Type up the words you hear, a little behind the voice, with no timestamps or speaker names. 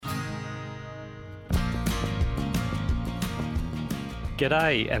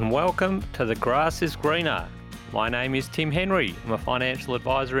G'day and welcome to The Grass is Greener. My name is Tim Henry. I'm a financial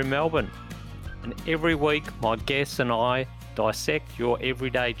advisor in Melbourne. And every week my guests and I dissect your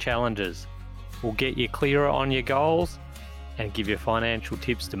everyday challenges. We'll get you clearer on your goals and give you financial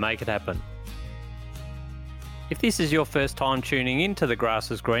tips to make it happen. If this is your first time tuning in to The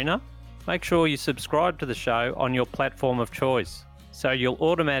Grass is Greener, make sure you subscribe to the show on your platform of choice so you'll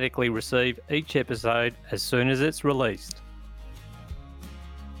automatically receive each episode as soon as it's released.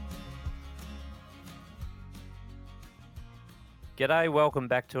 G'day, welcome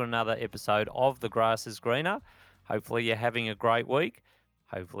back to another episode of The Grass is Greener. Hopefully you're having a great week.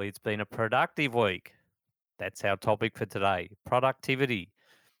 Hopefully it's been a productive week. That's our topic for today, productivity,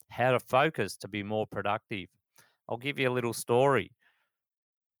 how to focus to be more productive. I'll give you a little story.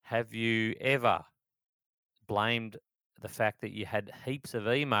 Have you ever blamed the fact that you had heaps of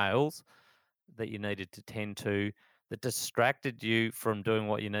emails that you needed to tend to that distracted you from doing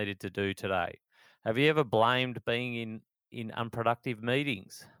what you needed to do today? Have you ever blamed being in unproductive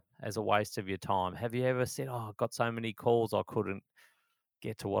meetings as a waste of your time? Have you ever said, I got so many calls I couldn't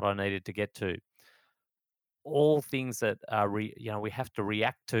get to what I needed to get to? All things that are we have to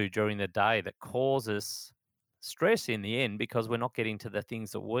react to during the day that cause us stress in the end because we're not getting to the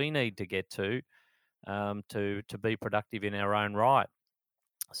things that we need to get to be productive in our own right.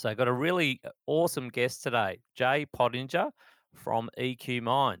 So I got a really awesome guest today, Jay Pottinger from EQ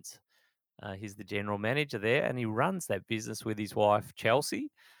Minds. He's the general manager there, and he runs that business with his wife,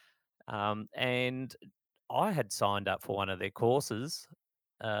 Chelsea. And I had signed up for one of their courses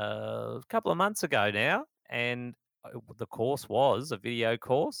a couple of months ago now, and the course was a video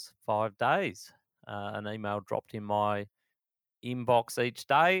course, 5 days. An email dropped in my inbox each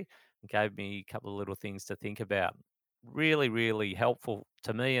day and gave me a couple of little things to think about. Really, really helpful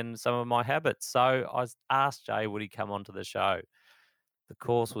to me and some of my habits. So I asked Jay, would he come onto the show? The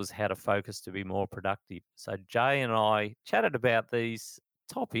course was how to focus to be more productive. So Jay and I chatted about these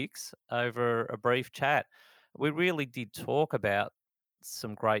topics over a brief chat. We really did talk about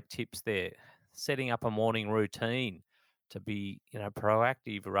some great tips there. Setting up a morning routine to be,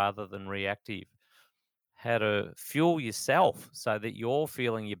 proactive rather than reactive. How to fuel yourself so that you're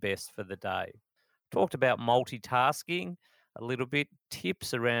feeling your best for the day. Talked about multitasking a little bit,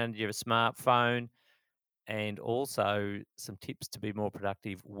 tips around your smartphone, and also some tips to be more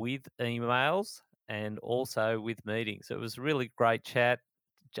productive with emails and also with meetings. It was a really great chat.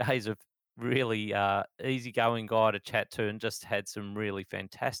 Jay's a really easygoing guy to chat to and just had some really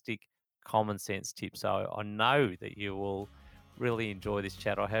fantastic common sense tips. So I know that you will really enjoy this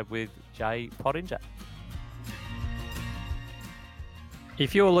chat I had with Jay Pottinger.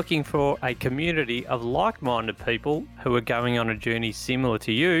 If you're looking for a community of like-minded people who are going on a journey similar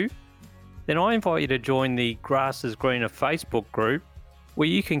to you, then I invite you to join the Grass is Greener Facebook group where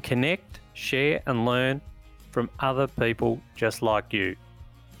you can connect, share and learn from other people just like you.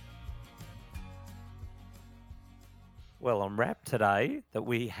 Well, I'm wrapped today that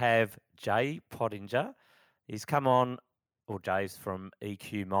we have Jay Pottinger. He's come on, Jay's from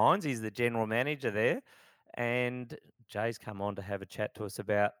EQ Minds. He's the general manager there. And Jay's come on to have a chat to us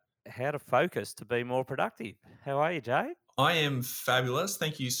about how to focus to be more productive. How are you, Jay? I am fabulous.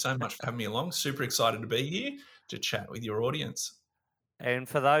 Thank you so much for having me along. Super excited to be here to chat with your audience. And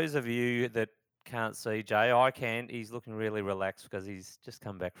for those of you that can't see Jay, I can. He's looking really relaxed because he's just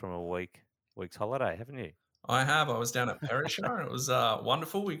come back from a week's holiday, haven't you? I have. I was down at Perisher and it was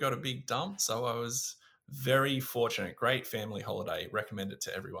wonderful. We got a big dump, so I was very fortunate. Great family holiday. Recommend it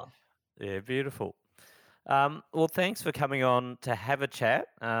to everyone. Yeah, beautiful. Well, thanks for coming on to have a chat.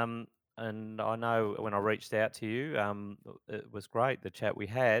 And I know when I reached out to you, it was great, the chat we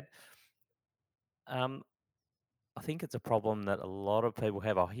had. I think it's a problem that a lot of people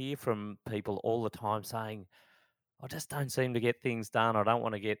have. I hear from people all the time saying, I just don't seem to get things done. I don't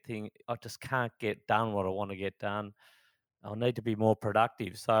want to get I just can't get done what I want to get done. I need to be more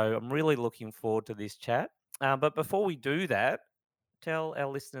productive. So I'm really looking forward to this chat. But before we do that, tell our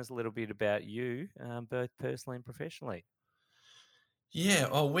listeners a little bit about you, both personally and professionally. Yeah.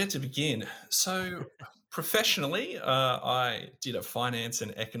 Oh, where to begin? So professionally, I did a finance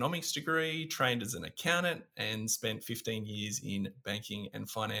and economics degree, trained as an accountant, and spent 15 years in banking and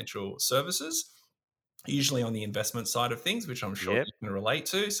financial services, usually on the investment side of things, which I'm sure you can relate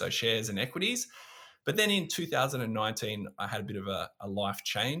to. So shares and equities. But then in 2019, I had a bit of a life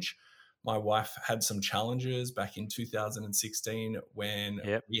change. My wife had some challenges back in 2016 when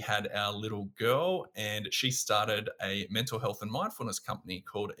we had our little girl, and she started a mental health and mindfulness company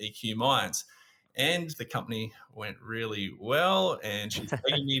called EQ Minds. And the company went really well, and she's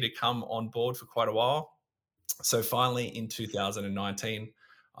begging me to come on board for quite a while. So finally, in 2019,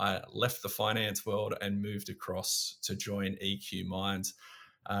 I left the finance world and moved across to join EQ Minds.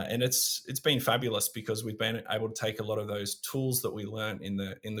 And it's been fabulous because we've been able to take a lot of those tools that we learned in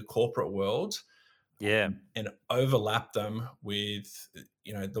the corporate world Yeah. and overlap them with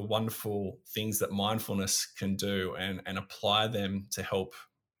the wonderful things that mindfulness can do, and apply them to help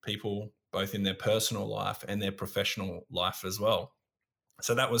people both in their personal life and their professional life as well.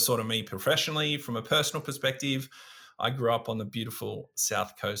 So that was sort of me professionally. From a personal perspective, I grew up on the beautiful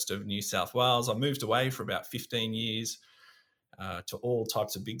south coast of New South Wales. I moved away for about 15 years to all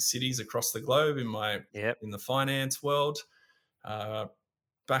types of big cities across the globe Yep. in the finance world. Uh,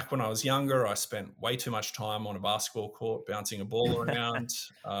 Back when I was younger, I spent way too much time on a basketball court bouncing a ball around.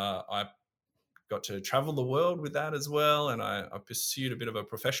 I got to travel the world with that as well, and I pursued a bit of a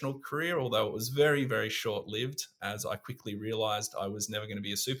professional career, although it was very, very short lived, as I quickly realized I was never going to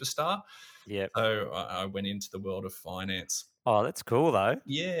be a superstar. Yep. So I went into the world of finance. Oh, that's cool though.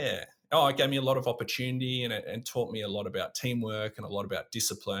 Yeah. Oh, it gave me a lot of opportunity, and taught me a lot about teamwork and a lot about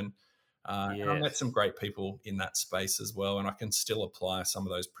discipline. And I met Yes. some great people in that space as well. And I can still apply some of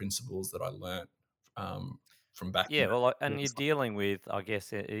those principles that I learnt um, from back in Yeah. Well, that. and you're dealing with, I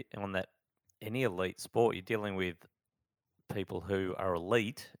guess, on that any elite sport, you're dealing with people who are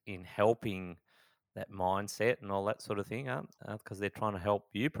elite in helping that mindset and all that sort of thing, aren't? Because they're trying to help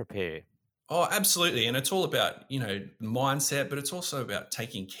you prepare. Oh, absolutely. And it's all about, mindset, but it's also about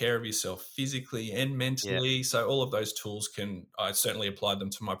taking care of yourself physically and Yeah. mentally. So all of those tools I certainly applied them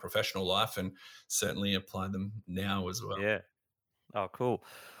to my professional life, and certainly apply them now as well. Yeah. Oh, cool.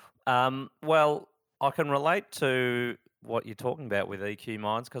 Well, I can relate to what you're talking about with EQ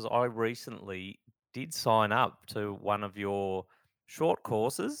Minds because I recently did sign up to one of your short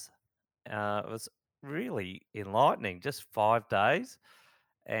courses. It was really enlightening, just 5 days,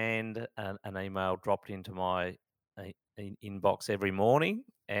 and an email dropped into my inbox every morning,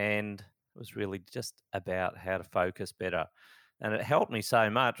 and it was really just about how to focus better. And it helped me so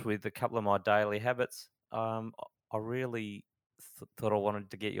much with a couple of my daily habits. I really thought I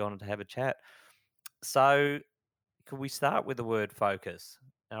wanted to get you on to have a chat. So, could we start with the word focus?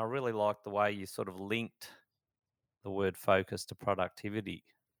 And I really like the way you sort of linked the word focus to productivity.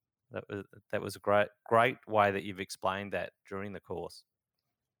 That was a great way that you've explained that during the course.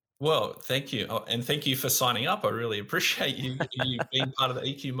 Well, thank you. Oh, and thank you for signing up. I really appreciate you being part of the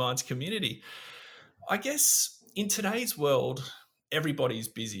EQ Minds community. I guess in today's world, everybody's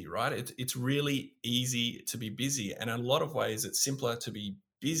busy, right? It's really easy to be busy. And in a lot of ways, it's simpler to be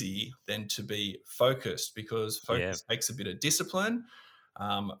busy than to be focused, because Yeah, focus takes a bit of discipline.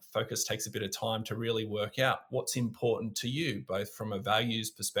 Focus takes a bit of time to really work out what's important to you, both from a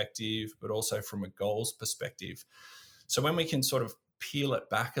values perspective, but also from a goals perspective. So when we can sort of peel it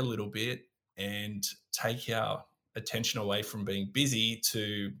back a little bit and take our attention away from being busy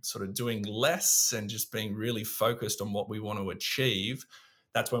to sort of doing less and just being really focused on what we want to achieve,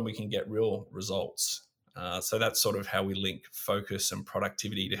 that's when we can get real results. So that's sort of how we link focus and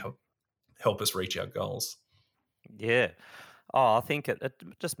productivity to help us reach our goals. yeah. Oh, I think it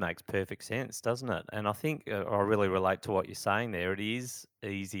just makes perfect sense, doesn't it? And I think I really relate to what you're saying there. It is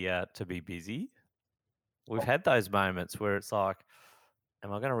easier to be busy. We've had those moments where it's like,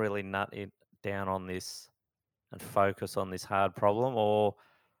 am I going to really nut it down on this and focus on this hard problem, or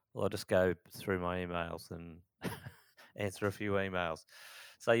will I just go through my emails and answer a few emails?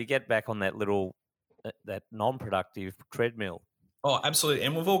 So you get back on that little that non-productive treadmill. Oh, absolutely.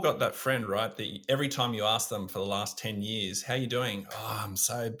 And we've all got that friend, right? That every time you ask them for the last 10 years, how you doing? Oh, I'm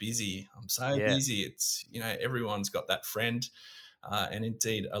so busy. I'm so Yeah. busy. It's, everyone's got that friend. And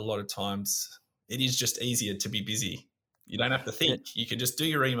indeed, a lot of times it is just easier to be busy. You don't have to Yeah. think. You can just do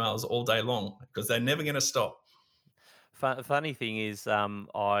your emails all day long because they're never going to stop. Funny thing is,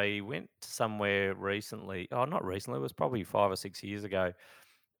 I went somewhere recently. Oh, not recently. It was probably 5 or 6 years ago,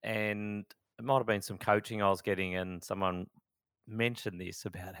 and it might have been some coaching I was getting, and someone mentioned this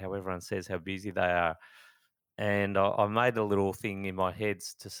about how everyone says how busy they are, and I made a little thing in my head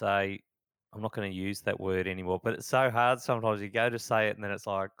to say I'm not going to use that word anymore. But it's so hard sometimes. You go to say it, and then it's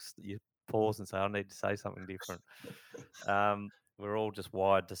like you pause and say I need to say something different. We're all just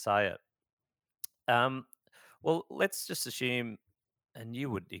wired to say it. Um, well, let's just assume, and you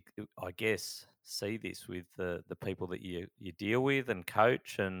would, I guess, see this with the people that you deal with and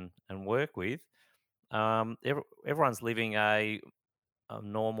coach and work with. Everyone's living a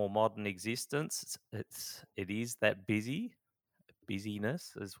normal modern existence. It is that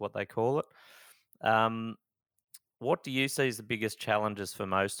busyness is what they call it. Um, what do you see as the biggest challenges for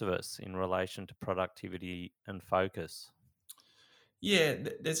most of us in relation to productivity and focus? Yeah,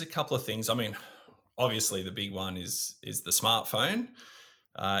 there's a couple of things. I mean, obviously the big one is the smartphone.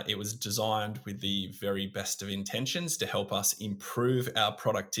 It was designed with the very best of intentions to help us improve our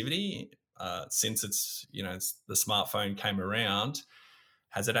productivity. Since the smartphone came around,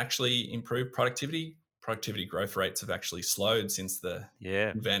 has it actually improved productivity? Productivity growth rates have actually slowed since the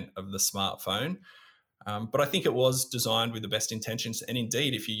Yeah. invent of the smartphone. But I think it was designed with the best intentions. And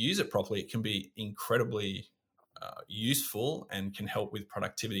indeed, if you use it properly, it can be incredibly useful and can help with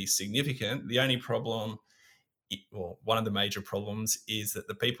productivity significant. The only problem, well, one of the major problems is that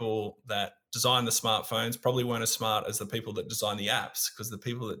the people that design the smartphones probably weren't as smart as the people that design the apps, because the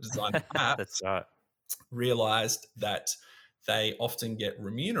people that design the That's apps right. realized that they often get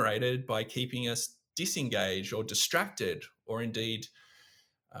remunerated by keeping us disengaged or distracted, or indeed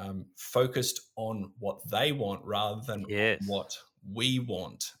focused on what they want rather than on Yes, what we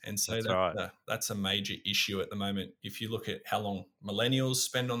want. And so that's right. that's a major issue at the moment. If you look at how long millennials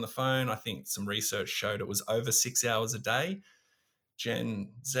spend on the phone, I think some research showed it was over 6 hours a day.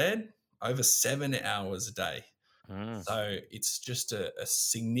 Gen Z, over 7 hours a day. Mm. So it's just a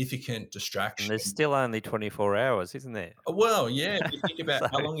significant And there's distraction. still only 24 hours, isn't there? Well, yeah, if you think about So,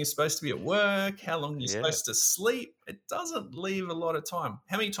 how long you're supposed to be at work, how long you're yeah. supposed to sleep, it doesn't leave a lot of time.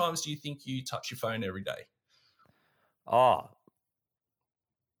 How many times do you think you touch your phone every day? Oh,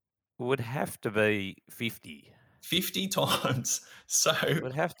 would have to be 50. 50 times. So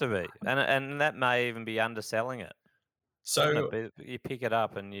Would have to be. And that may even be underselling it, wouldn't it so be? You pick it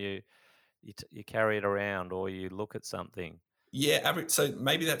up and you carry it around or you look at something. yeah, average, so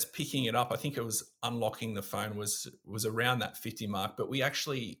maybe that's picking it up. I think it was unlocking the phone was around that 50 mark, but we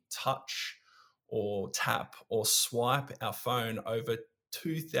actually touch or tap or swipe our phone over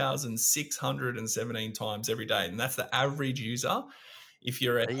 2,617 times every day. And that's the average user. If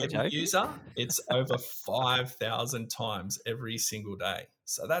you're a Are you heavy joking? user, it's over 5,000 times every single day.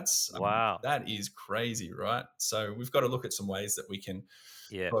 So that's, I mean, Wow. that is crazy, right? So we've got to look at some ways that we can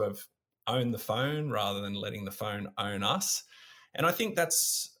Yeah. sort of own the phone rather than letting the phone own us. And I think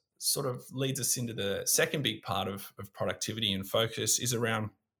that's sort of leads us into the second big part of productivity and focus is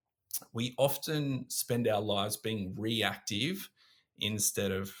around we often spend our lives being reactive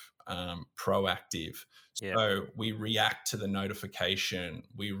instead of proactive. Yeah. So we react to the notification,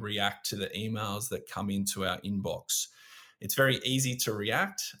 we react to the emails that come into our inbox. It's very easy to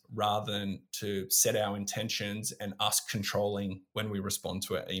react rather than to set our intentions and us controlling when we respond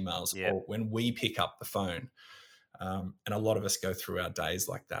to our emails Yeah. or when we pick up the phone. And a lot of us go through our days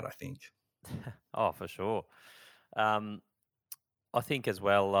like that, I think. Oh, for sure. Um, I think as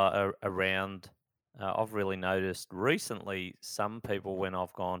well around. I've really noticed recently some people when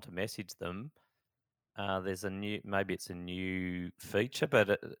I've gone to message them, there's a new, maybe it's a new feature,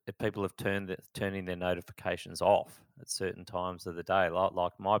 but people have turning their notifications off at certain times of the day.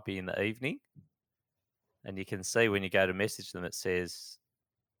 Like might be in the evening, and you can see when you go to message them, it says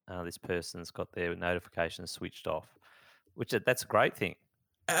this person's got their notifications switched off, which that's a great thing.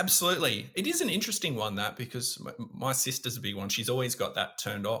 Absolutely. It is an interesting one, that, because my sister's a big one. She's always got that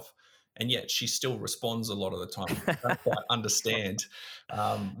turned off, and yet she still responds a lot of the time. I don't quite understand.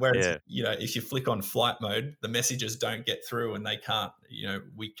 Whereas, Yeah, if you flick on flight mode, the messages don't get through, and they can't.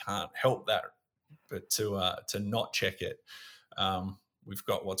 We can't help that, but to not check it. We've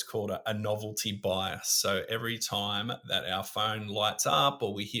got what's called a novelty bias. So every time that our phone lights up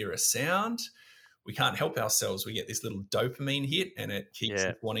or we hear a sound, we can't help ourselves. We get this little dopamine hit and it keeps yeah,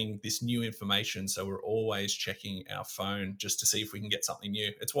 us wanting this new information. So we're always checking our phone just to see if we can get something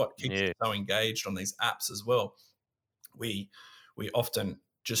new. It's what keeps us yeah. so engaged on these apps as well. We we often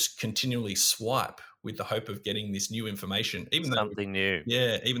just continually swipe with the hope of getting this new information, Something new.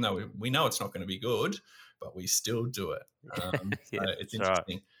 even though we know it's not going to be good, but we still do it. Yeah, So it's that's right.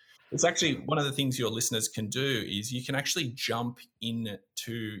 interesting. It's actually one of the things your listeners can do is you can actually jump into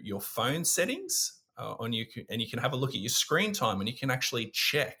your phone settings and you can have a look at your screen time and you can actually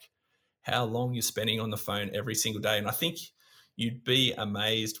check how long you're spending on the phone every single day. And I think you'd be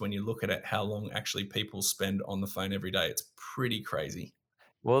amazed when you look at it how long actually people spend on the phone every day. It's pretty crazy.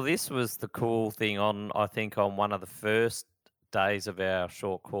 Well, this was the cool thing on, I think, on one of the first days of our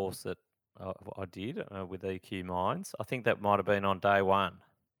short course that I did with EQ Minds. I think that might have been on day one.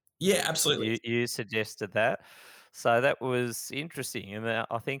 Yeah, absolutely. You suggested that, so that was interesting, and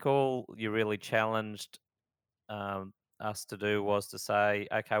I think all you really challenged us to do was to say,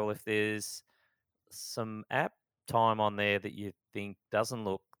 okay, well, if there's some app time on there that you think doesn't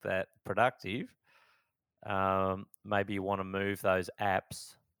look that productive, maybe you want to move those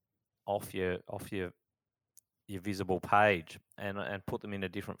apps off your visible page and put them in a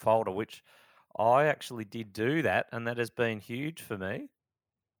different folder, which I actually did do that, and that has been huge for me.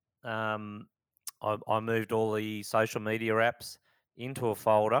 Um, I moved all the social media apps into a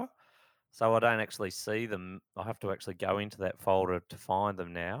folder, so I don't actually see them. I have to actually go into that folder to find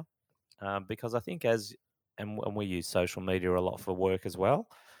them now, because I think and we use social media a lot for work as well.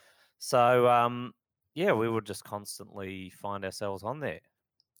 So yeah, we would just constantly find ourselves on there.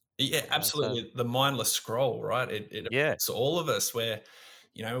 Yeah, So absolutely. The mindless scroll, right? It yeah, affects all of us where,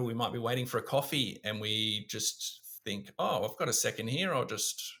 we might be waiting for a coffee and we just think, oh, I've got a second here. I'll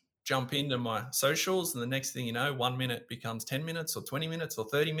just jump into my socials. And the next thing you know, 1 minute becomes 10 minutes or 20 minutes or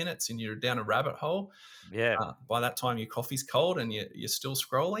 30 minutes and you're down a rabbit hole. yeah, By that time, your coffee's cold and you're still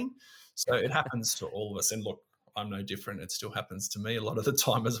scrolling. So it happens to all of us. And look, I'm no different. It still happens to me a lot of the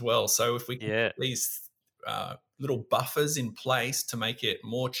time as well. So if we can yeah. put these little buffers in place to make it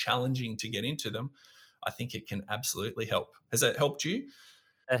more challenging to get into them, I think it can absolutely help. Has that helped you?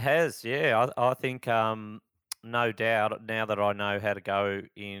 It has, yeah. I think no doubt. Now that I know how to go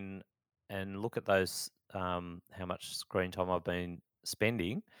in and look at those, how much screen time I've been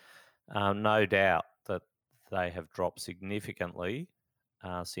spending, no doubt that they have dropped significantly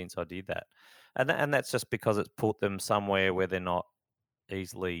since I did that, and that's just because it's put them somewhere where they're not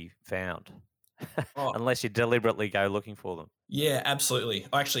easily found, Oh, unless you deliberately go looking for them. yeah, absolutely.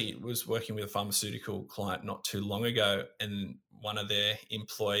 I actually was working with a pharmaceutical client not too long ago, and one of their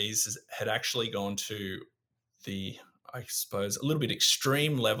employees had actually gone to the, I suppose, a little bit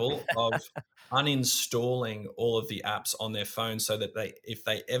extreme level of uninstalling all of the apps on their phone so that if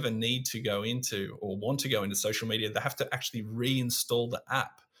they ever need to go into or want to go into social media, they have to actually reinstall the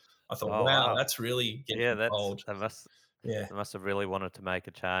app. I thought, Oh wow, wow, that's really yeah, getting bold. Yeah. they must have really wanted to make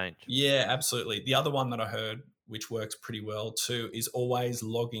a change. Yeah, absolutely. The other one that I heard, which works pretty well too, is always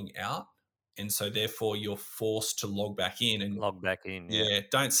logging out. And so therefore you're forced to log back in. And Log back in, yeah. yeah,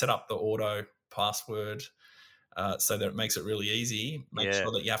 don't set up the auto password so that it makes it really easy. Make Yeah.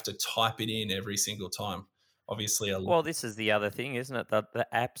 sure that you have to type it in every single time. Obviously, Well, this is the other thing, isn't it? That the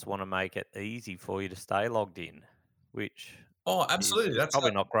apps want to make it easy for you to stay logged in, which oh, is absolutely. is That's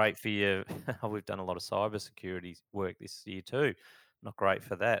probably not great for you. We've done a lot of cybersecurity work this year too. Not great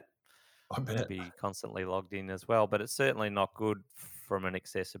for that I to bet. be constantly logged in as well. But it's certainly not good from an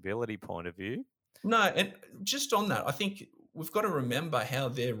accessibility point of view. No, and just on that, I think we've got to remember how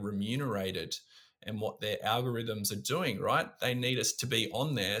they're remunerated and what their algorithms are doing, right? They need us to be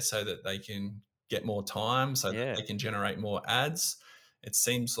on there so that they can get more time, so that Yeah. they can generate more ads. It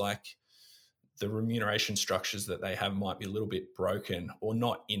seems like the remuneration structures that they have might be a little bit broken or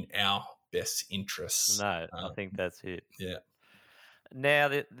not in our best interests. No, I Uh, think that's it. yeah. Now,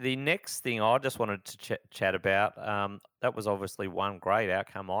 the next thing I just wanted to chat about, that was obviously one great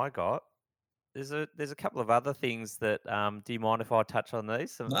outcome I got. There's a couple of other things that, do you mind if I touch on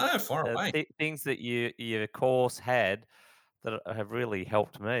these? Some No, far away. things that your course had that have really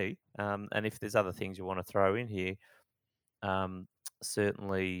helped me, and if there's other things you want to throw in here, um,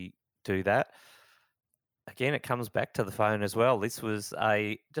 certainly do that. Again, it comes back to the phone as well. This was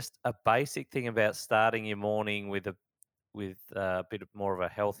a just a basic thing about starting your morning with a bit of more of a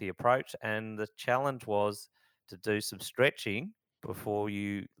healthy approach, and the challenge was to do some stretching before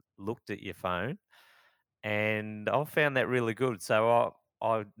you looked at your phone, and I found that really good. So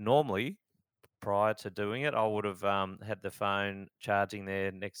I normally, prior to doing it, I would have had the phone charging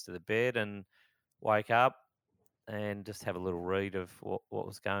there next to the bed and wake up and just have a little read of what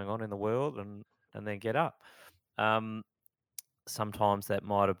was going on in the world and then get up. Um, Sometimes that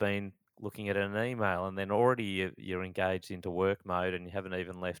might have been looking at an email and then already you're engaged into work mode and you haven't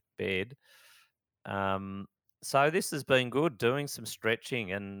even left bed. So this has been good, doing some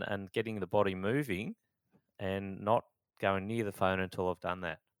stretching and getting the body moving and not going near the phone until I've done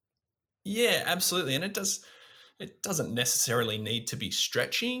that. Yeah, absolutely. And it doesn't necessarily need to be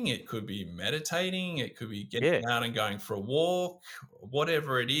stretching. It could be meditating, it could be getting Yeah, out and going for a walk,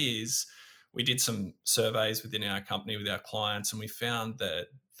 whatever it is. We did some surveys within our company with our clients and we found that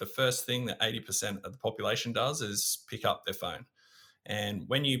the first thing that 80% of the population does is pick up their phone. And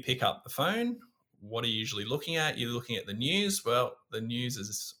when you pick up the phone, what are you usually looking at? You're looking at the news. Well, the news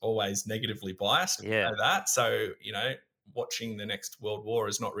is always negatively biased. We yeah, know that. So, watching the next world war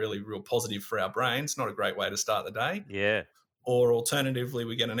is not really real positive for our brains. Not a great way to start the day. yeah, Or alternatively,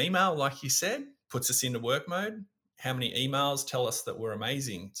 we get an email, like you said, puts us into work mode. How many emails tell us that we're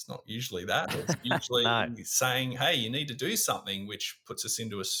amazing? It's not usually that. It's usually no, saying, hey, you need to do something, which puts us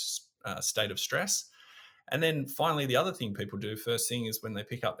into a state of stress. And then finally, the other thing people do first thing is when they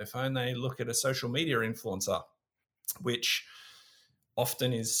pick up their phone, they look at a social media influencer, which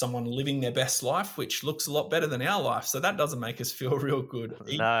often is someone living their best life, which looks a lot better than our life. So that doesn't make us feel real good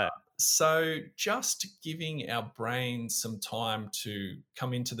either. no. So, just giving our brain some time to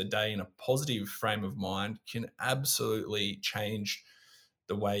come into the day in a positive frame of mind can absolutely change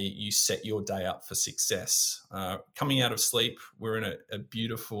the way you set your day up for success. Coming out of sleep, we're in a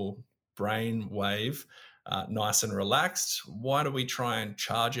beautiful brain wave, nice and relaxed. Why do we try and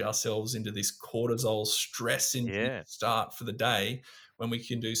charge ourselves into this cortisol stress induced Yeah. start for the day when we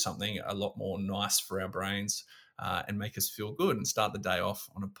can do something a lot more nice for our brains and make us feel good and start the day off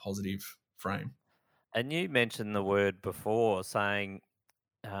on a positive frame? And you mentioned the word before saying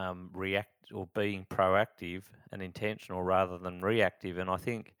react or being proactive and intentional rather than reactive. And I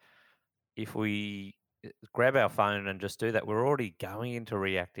think if we grab our phone and just do that, we're already going into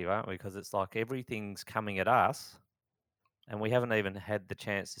reactive, aren't we? Because it's like everything's coming at us, and we haven't even had the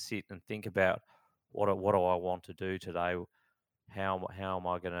chance to sit and think about what do I want to do today? How am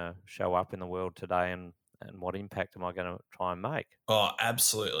I going to show up in the world today, and what impact am I going to try and make? Oh,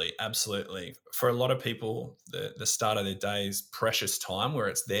 absolutely, absolutely. For a lot of people, the start of their day is precious time where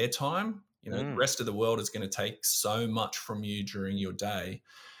it's their time. The Mm, rest of the world is going to take so much from you during your day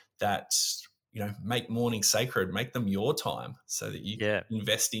that, make morning sacred, make them your time so that you yeah, can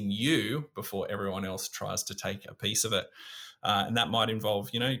invest in you before everyone else tries to take a piece of it. And that might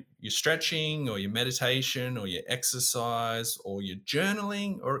involve, your stretching or your meditation or your exercise or your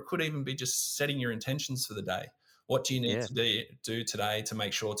journaling, or it could even be just setting your intentions for the day. What do you need yeah, to do today to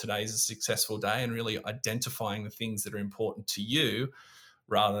make sure today is a successful day, and really identifying the things that are important to you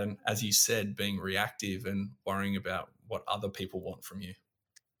rather than, as you said, being reactive and worrying about what other people want from you.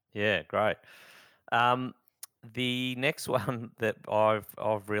 yeah, great. Um, the next one that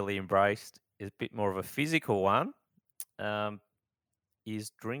I've really embraced is a bit more of a physical one. Um,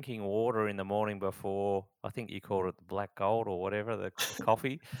 is drinking water in the morning before, I think you called it the black gold or whatever, the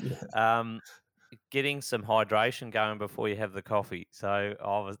coffee. Yeah. Um, getting some hydration going before you have the coffee. So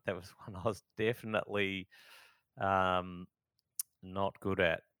that was one I was definitely um, not good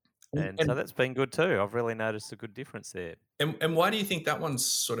at. And, And so and that's been good too. I've really noticed a good difference there. and why do you think that one's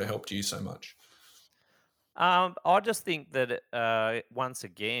sort of helped you so much? I just think that once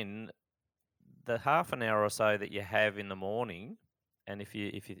again, the half an hour or so that you have in the morning, and if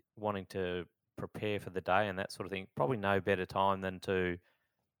you're wanting to prepare for the day and that sort of thing, probably no better time than to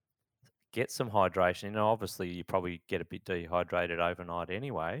get some hydration. Obviously you probably get a bit dehydrated overnight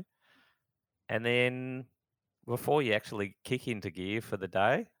anyway, and then before you actually kick into gear for the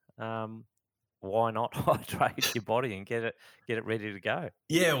day, um, why not hydrate your body and get it ready to go?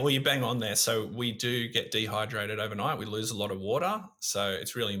 Yeah, well, you bang on there. So we do get dehydrated overnight. We lose a lot of water, so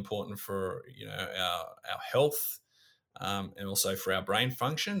it's really important for our health, and also for our brain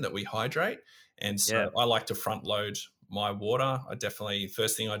function that we hydrate. And so Yeah, I like to front load my water. I definitely,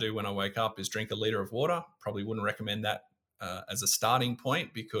 first thing I do when I wake up is drink a liter of water. Probably wouldn't recommend that as a starting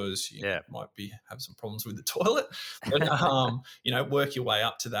point because yeah, might be have some problems with the toilet, but work your way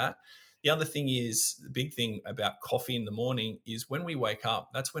up to that. The other thing is, the big thing about coffee in the morning is when we wake up,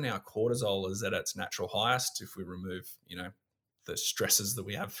 that's when our cortisol is at its natural highest. If we remove, the stresses that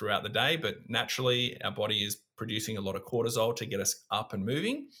we have throughout the day, but naturally our body is producing a lot of cortisol to get us up and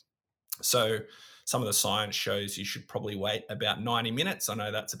moving. So some of the science shows you should probably wait about 90 minutes. I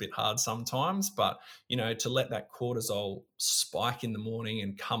know that's a bit hard sometimes, but to let that cortisol spike in the morning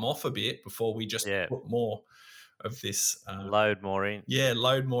and come off a bit before we just yeah. put more of this Load more in. yeah,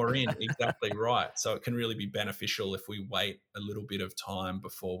 load more in. Exactly right. So it can really be beneficial if we wait a little bit of time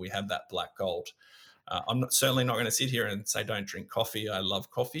before we have that black gold. Certainly not going to sit here and say don't drink coffee. I love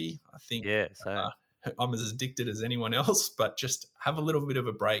coffee. I think Yeah, so I'm as addicted as anyone else, but just have a little bit of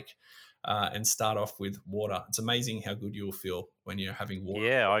a break and start off with water. It's amazing how good you'll feel when you're having water.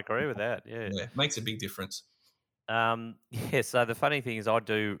 yeah, I agree with that. Yeah. Yeah, makes a big difference. Yeah, so the funny thing is I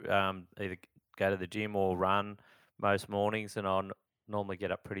do either go to the gym or run most mornings, and normally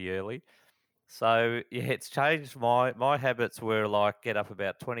get up pretty early. So yeah, it's changed. My habits were like get up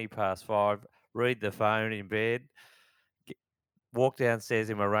about 20 past 5, read the phone in bed, get, walk downstairs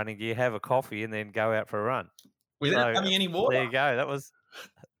in my running gear, have a coffee, and then go out for a run. Without So having any water. there you go. That was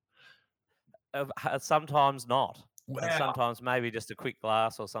sometimes not, and Wow. sometimes maybe just a quick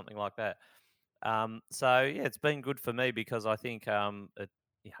glass or something like that. So yeah, it's been good for me because I think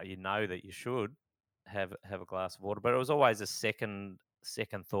you know that you should have a glass of water, but it was always a second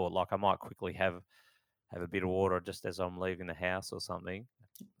thought. Like I might quickly have a bit of water just as I'm leaving the house or something,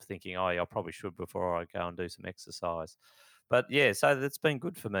 thinking, oh yeah, I probably should before I go and do some exercise. But yeah, so that's been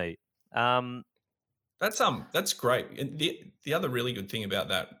good for me. Um, That's great. And the other really good thing about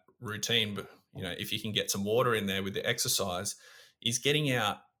that routine, but if you can get some water in there with the exercise, is getting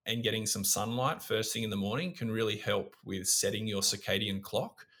out and getting some sunlight first thing in the morning can really help with setting your circadian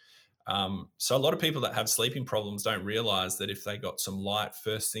clock. So a lot of people that have sleeping problems don't realize that if they got some light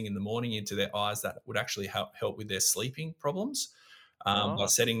first thing in the morning into their eyes, that would actually help with their sleeping problems by Oh,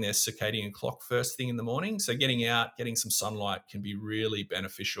 setting their circadian clock first thing in the morning. So getting out, getting some sunlight can be really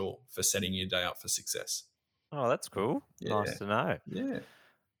beneficial for setting your day up for success. oh, that's cool. Yeah, Nice to know. yeah.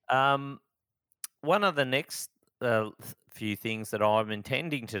 Um, One of the next few things that I'm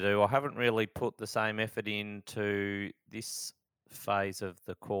intending to do, I haven't really put the same effort into this phase of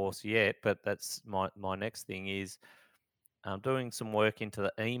the course yet, but that's my next thing is doing some work into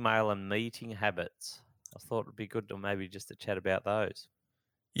the email and meeting habits. I thought it'd be good to maybe just to chat about those.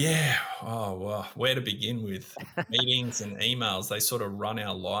 Yeah. Oh, well, where to begin with? Meetings and emails, they sort of run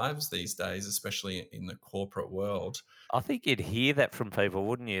our lives these days, especially in the corporate world. I think you'd hear that from people,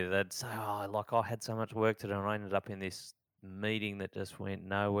 wouldn't you? They'd say, "Oh, like I had so much work to do, and I ended up in this meeting that just went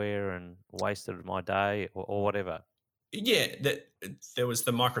nowhere and wasted my day, or whatever." Yeah, there was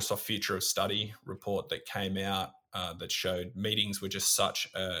the Microsoft Future of Study report that came out that showed meetings were just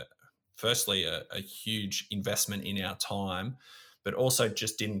firstly, a huge investment in our time, but also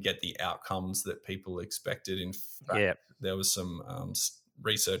just didn't get the outcomes that people expected. In fact, Yeah, there was some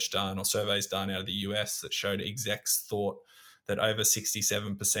research done or surveys done out of the US that showed execs thought that over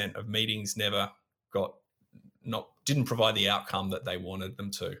 67% of meetings never got not didn't provide the outcome that they wanted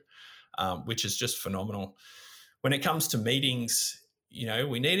them to, which is just phenomenal. When it comes to meetings,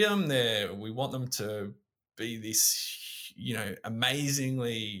 we need them there. We want them to be this,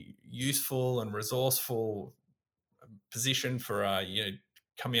 amazingly useful and resourceful position for,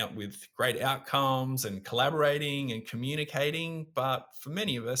 coming up with great outcomes and collaborating and communicating. But for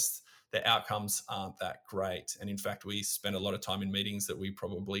many of us, the outcomes aren't that great. And in fact, we spend a lot of time in meetings that we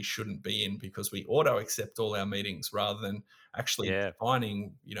probably shouldn't be in because we auto accept all our meetings rather than actually yeah,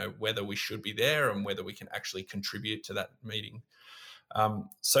 defining, whether we should be there and whether we can actually contribute to that meeting.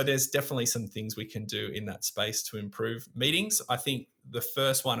 So there's definitely some things we can do in that space to improve meetings. I think the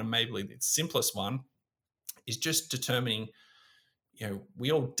first one, and maybe the simplest one, is just determining,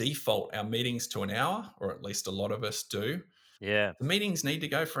 we all default our meetings to an hour, or at least a lot of us do. yeah, The meetings need to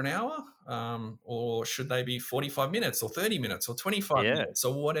go for an hour, or should they be 45 minutes or 30 minutes or 25 yeah, minutes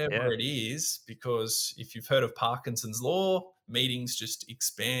or whatever yeah. it is? Because if you've heard of Parkinson's law, meetings just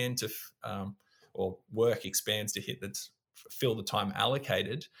expand or work expands to fill the time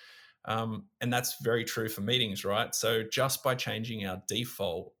allocated. And that's very true for meetings, right? So just by changing our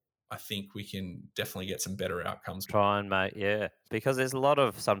default, I think we can definitely get some better outcomes. Try and make yeah, because there's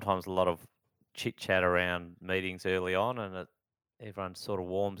sometimes a lot of chit chat around meetings early on, and everyone sort of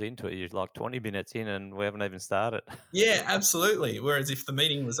warms into it. You're like 20 minutes in, and we haven't even started. Yeah, absolutely. Whereas if the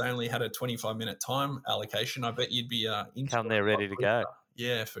meeting was only had a 25-minute time allocation, I bet you'd be into Come it there a lot ready to go. quicker.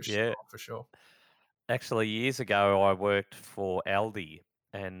 Yeah, for sure, Yeah. for sure. Actually, years ago, I worked for Aldi,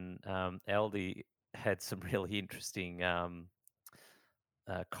 and Aldi had some really interesting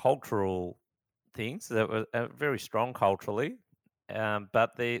cultural things that were very strong culturally.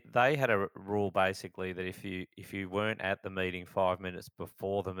 But they had a rule basically that if you weren't at the meeting 5 minutes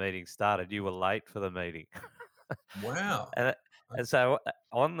before the meeting started, you were late for the meeting. Wow. and it- and so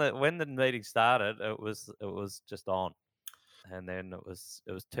on the when the meeting started, it was just on, and then it was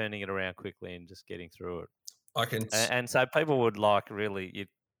turning it around quickly and just getting through it. I can And so people would like really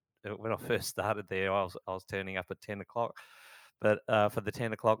when I first started there, I was turning up at 10 o'clock, but for the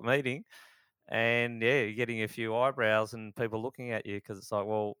 10 o'clock meeting, and yeah, you're getting a few eyebrows and people looking at you because it's like,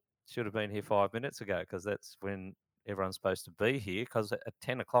 well, should have been here 5 minutes ago because that's when everyone's supposed to be here. Because at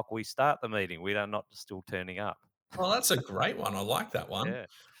 10 o'clock we start the meeting, we are not still turning up. Oh, that's a great one. I like that one. Yeah.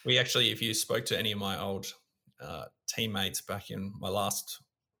 We actually, if you spoke to any of my old teammates back in my last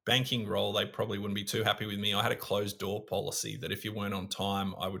banking role, they probably wouldn't be too happy with me. I had a closed door policy that if you weren't on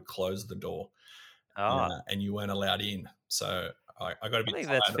time, I would close the door, Ah, and you weren't allowed in. So I got a I bit think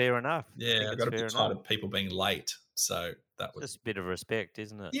that's tired. fair enough. I Yeah, think I it's got a fair bit tired enough. of people being late. So that It's was, just a bit of respect,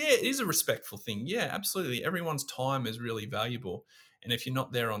 isn't it? yeah, it is a respectful thing. Yeah, absolutely. Everyone's time is really valuable. And if you're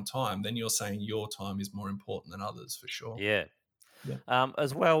not there on time, then you're saying your time is more important than others for sure. Yeah. Yeah.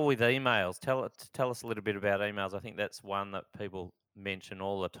 As well with emails, tell us a little bit about emails. I think that's one that people mention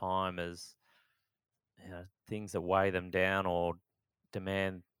all the time as things that weigh them down or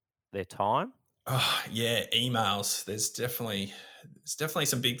demand their time. Oh, yeah, emails. There's definitely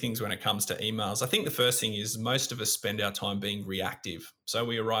some big things when it comes to emails. I think the first thing is most of us spend our time being reactive. So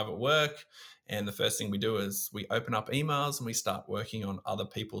we arrive at work and the first thing we do is we open up emails and we start working on other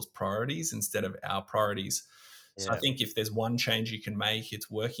people's priorities instead of our priorities. So I Yeah, think if there's one change you can make, it's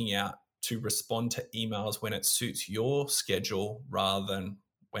working out to respond to emails when it suits your schedule rather than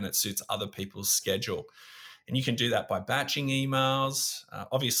when it suits other people's schedule. And you can do that by batching emails.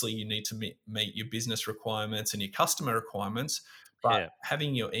 Obviously, you need to meet your business requirements and your customer requirements, but Yeah.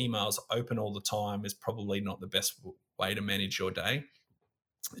 having your emails open all the time is probably not the best way to manage your day.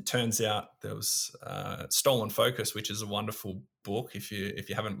 It turns out there was Stolen Focus, which is a wonderful book. If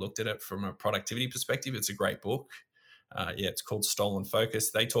you haven't looked at it from a productivity perspective, it's a great book. Yeah, it's called Stolen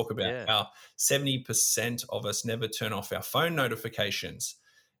Focus. They talk about Yeah. how 70% of us never turn off our phone notifications.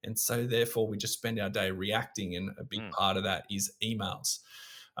 And so, therefore, we just spend our day reacting. And a big Mm. part of that is emails.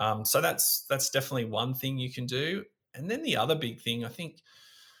 So, that's definitely one thing you can do. And then the other big thing, I think,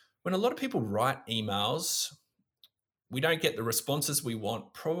 when a lot of people write emails, we don't get the responses we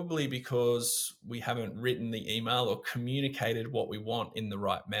want, probably because we haven't written the email or communicated what we want in the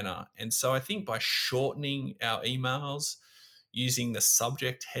right manner. And so I think by shortening our emails, using the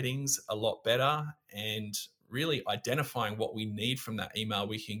subject headings a lot better, and really identifying what we need from that email,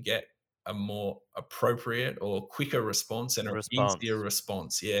 we can get a more appropriate or quicker response and an easier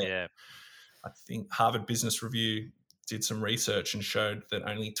Response. response. Yeah. Yeah. I think Harvard Business Review did some research and showed that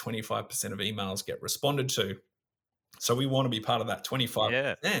only 25% of emails get responded to. So we want to be part of that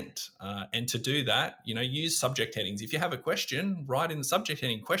Yeah. 25%. And to do that, use subject headings. If you have a question, write in the subject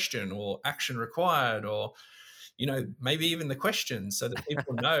heading question or action required, or, maybe even the question, so that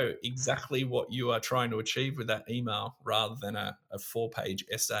people know exactly what you are trying to achieve with that email, rather than a 4-page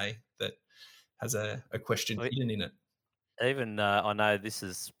essay that has a question We- hidden in it. Even I know this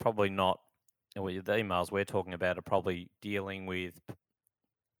is probably not, well, the emails we're talking about are probably dealing with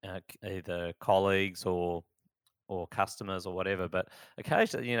either colleagues or customers or whatever. But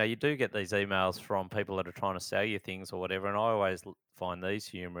occasionally, you do get these emails from people that are trying to sell you things or whatever. And I always find these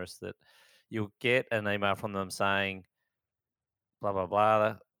humorous, that you'll get an email from them saying, blah, blah,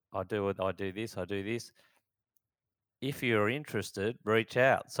 blah. I do it. I do this. I do this. If you're interested, reach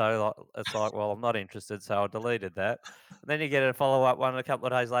out. So it's like, well, I'm not interested. So I deleted that. And then you get a follow up one a couple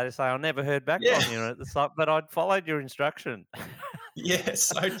of days later saying, I never heard back Yeah. from you. And it's like, but I'd followed your instruction. Yeah.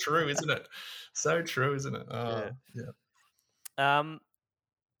 So true, isn't it? So true, isn't it? Yeah. Yeah. Um,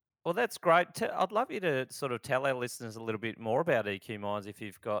 Well, that's great. I'd love you to sort of tell our listeners a little bit more about EQ Minds if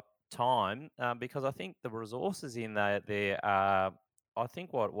you've got time, because I think the resources in there are. I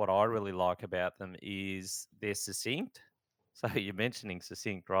think what I really like about them is they're succinct. So you're mentioning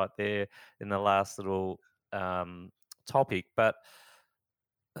succinct right there in the last little topic, but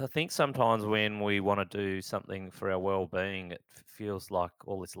I think sometimes when we want to do something for our well-being, it feels like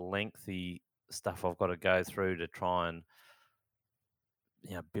all this lengthy stuff I've got to go through to try and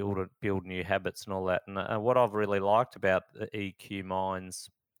build new habits and all that. And what I've really liked about the EQ Minds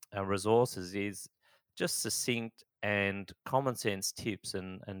resources is just succinct and common sense tips,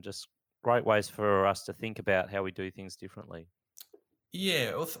 and just great ways for us to think about how we do things differently.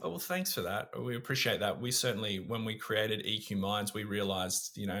 Yeah, well, thanks for that. We appreciate that. We certainly, when we created EQ Minds, we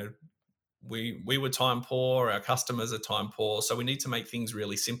realized, we were time poor, our customers are time poor, so we need to make things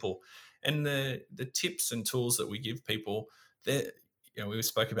really simple. And the tips and tools that we give people, they're, we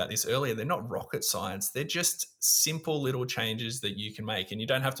spoke about this earlier, they're not rocket science. They're just simple little changes that you can make, and you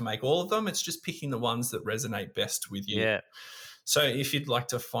don't have to make all of them. It's just picking the ones that resonate best with you. Yeah, So if you'd like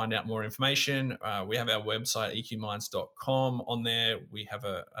to find out more information, we have our website, eqminds.com. On there, we have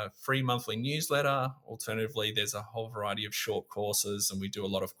a free monthly newsletter. Alternatively, there's a whole variety of short courses, and we do a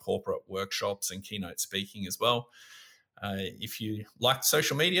lot of corporate workshops and keynote speaking as well. If you like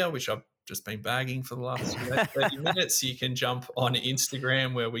social media, which I've just been bagging for the last 30 minutes, you can jump on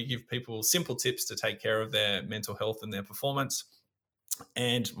Instagram, where we give people simple tips to take care of their mental health and their performance.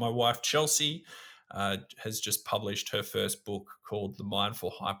 And my wife, Chelsea, has just published her first book called The Mindful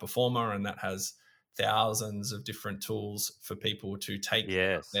High Performer, and that has thousands of different tools for people to take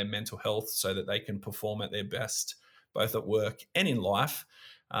care of yes, their mental health so that they can perform at their best, both at work and in life.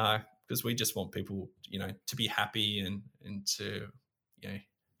 Because we just want people, to be happy and to,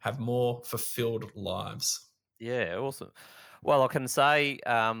 have more fulfilled lives. yeah, awesome. Well, I can say,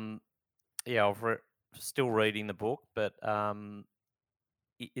 yeah, still reading the book, but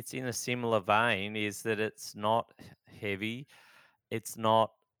it's in a similar vein. Is that it's not heavy, it's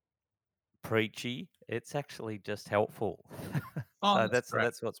not preachy. It's actually just helpful. Oh, So that's great.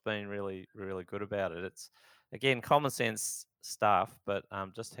 that's what's been really really good about it. It's again common sense stuff, but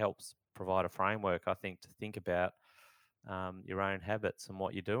just helps provide a framework, I think, to think about your own habits and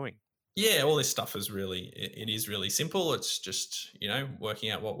what you're doing. Yeah, all this stuff is really, it is really simple. It's just, working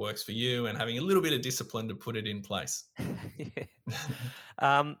out what works for you and having a little bit of discipline to put it in place.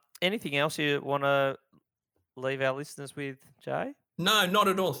 Yeah. Anything else you want to leave our listeners with, Jay? No, not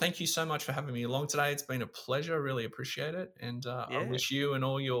at all. Thank you so much for having me along today. It's been a pleasure. I really appreciate it, and I Yeah. wish you and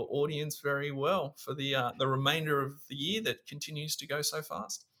all your audience very well for the remainder of the year that continues to go so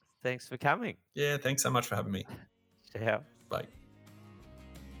fast. Thanks for coming. Yeah, thanks so much for having me. Ciao. Bye.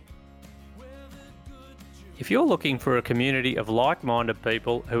 If you're looking for a community of like-minded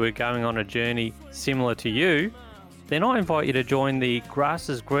people who are going on a journey similar to you, then I invite you to join the Grass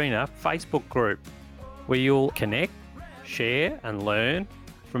is Greener Facebook group, where you'll connect, share and learn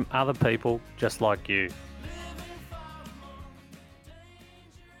from other people just like you.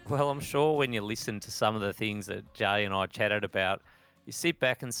 Well, I'm sure when you listen to some of the things that Jay and I chatted about, you sit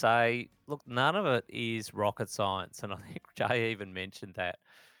back and say, look, none of it is rocket science. And I think Jay even mentioned that.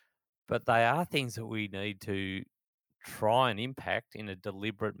 But they are things that we need to try and impact in a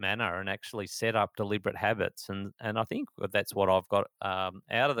deliberate manner and actually set up deliberate habits. And I think that's what I've got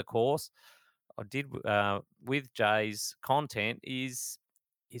out of the course. I did with Jay's content is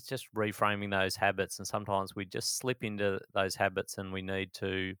it's just reframing those habits, and sometimes we just slip into those habits and we need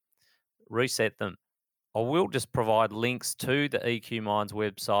to reset them. I will just provide links to the EQ Minds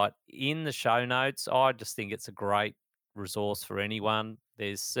website in the show notes. I just think it's a great resource for anyone.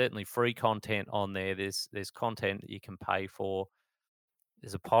 There's certainly free content on there. There's content that you can pay for.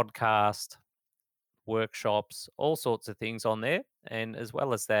 There's a podcast, workshops, all sorts of things on there. And as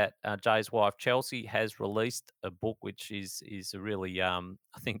well as that, Jay's wife Chelsea has released a book which is a really I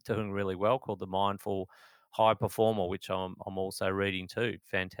think doing really well, called The Mindful High Performer, which I'm also reading too.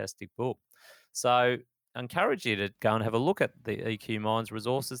 Fantastic book. So I encourage you to go and have a look at the EQ Minds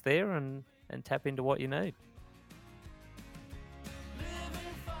resources there and tap into what you need.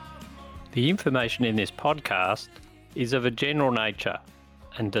 The information in this podcast is of a general nature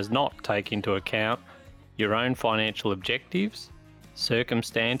and does not take into account your own financial objectives,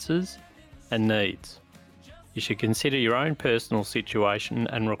 circumstances, and needs. You should consider your own personal situation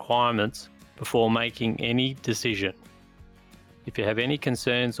and requirements before making any decision. If you have any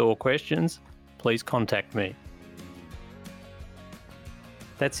concerns or questions, please contact me.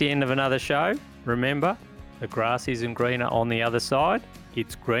 That's the end of another show. Remember, the grass isn't greener on the other side.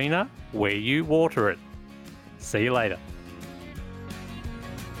 It's greener where you water it. See you later.